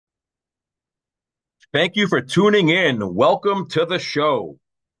Thank you for tuning in. Welcome to the show.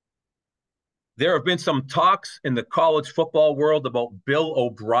 There have been some talks in the college football world about Bill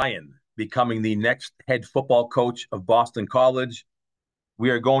O'Brien becoming the next head football coach of Boston College. We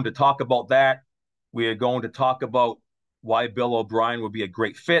are going to talk about that. We are going to talk about why Bill O'Brien would be a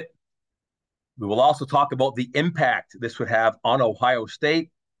great fit. We will also talk about the impact this would have on Ohio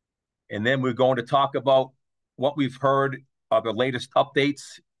State. And then we're going to talk about what we've heard of the latest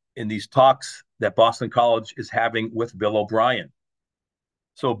updates in these talks that Boston College is having with Bill O'Brien.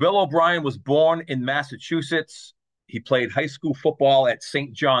 So Bill O'Brien was born in Massachusetts. He played high school football at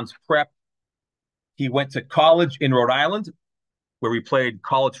St. John's Prep. He went to college in Rhode Island, where he played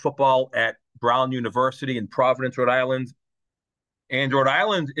college football at Brown University in Providence, Rhode Island. And Rhode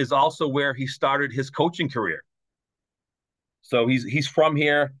Island is also where he started his coaching career. So he's from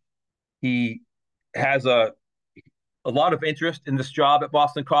here. He has a lot of interest in this job at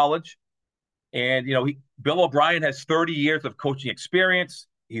Boston College. And, Bill O'Brien has 30 years of coaching experience.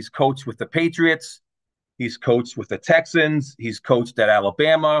 He's coached with the Patriots. He's coached with the Texans. He's coached at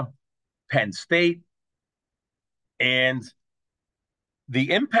Alabama, Penn State. And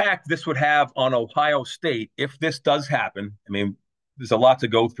the impact this would have on Ohio State, if this does happen, there's a lot to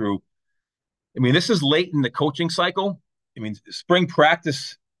go through. This is late in the coaching cycle. Spring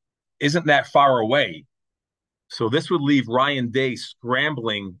practice isn't that far away. So this would leave Ryan Day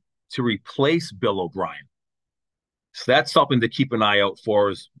scrambling to replace Bill O'Brien. So that's something to keep an eye out for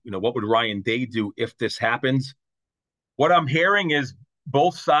is, what would Ryan Day do if this happens? What I'm hearing is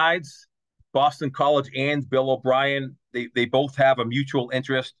both sides, Boston College and Bill O'Brien, they both have a mutual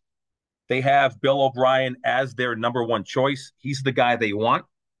interest. They have Bill O'Brien as their number one choice. He's the guy they want.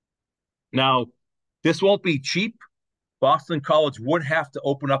 Now, this won't be cheap. Boston College would have to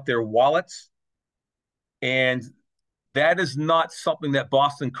open up their wallets. And that is not something that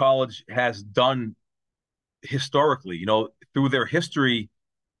Boston College has done historically. Through their history,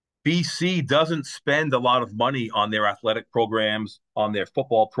 BC doesn't spend a lot of money on their athletic programs, on their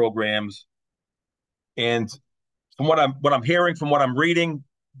football programs. And from what I'm hearing, from what I'm reading,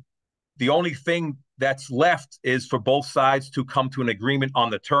 the only thing that's left is for both sides to come to an agreement on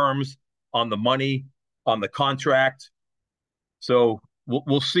the terms, on the money, on the contract. So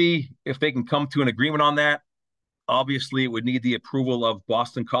we'll see if they can come to an agreement on that. Obviously, it would need the approval of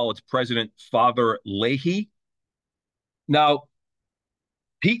Boston College president Father Leahy. Now,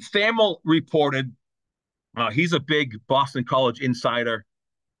 Pete Thamel reported, he's a big Boston College insider.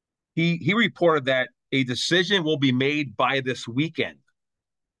 He reported that a decision will be made by this weekend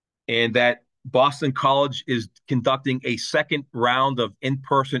and that Boston College is conducting a second round of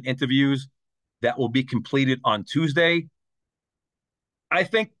in-person interviews that will be completed on Tuesday. I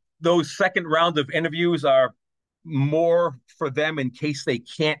think those second round of interviews are more for them in case they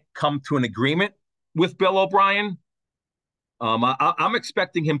can't come to an agreement with Bill O'Brien. I'm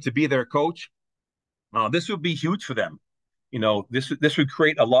expecting him to be their coach. This would be huge for them. This would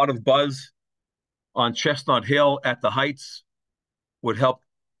create a lot of buzz on Chestnut Hill at the Heights, would help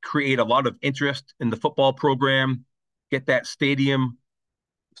create a lot of interest in the football program, get that stadium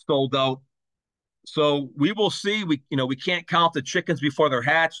sold out. So we will see. We can't count the chickens before they're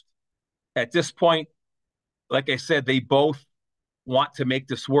hatched. At this point, like I said, they both want to make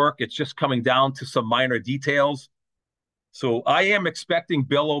this work. It's just coming down to some minor details. So I am expecting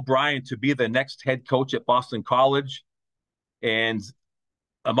Bill O'Brien to be the next head coach at Boston College. And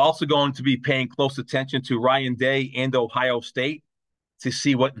I'm also going to be paying close attention to Ryan Day and Ohio State to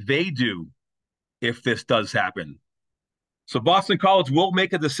see what they do if this does happen. So Boston College will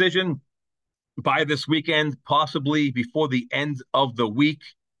make a decision by this weekend, possibly before the end of the week.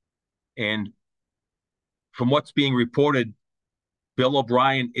 And from what's being reported, Bill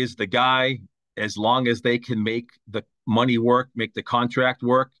O'Brien is the guy as long as they can make the money work, make the contract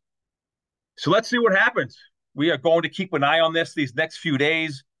work. So let's see what happens. We are going to keep an eye on this these next few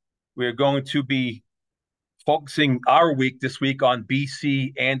days. We are going to be focusing our week this week on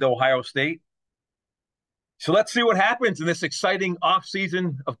BC and Ohio State. So let's see what happens in this exciting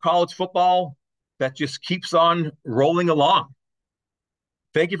offseason of college football that just keeps on rolling along.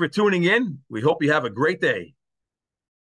 Thank you for tuning in. We hope you have a great day.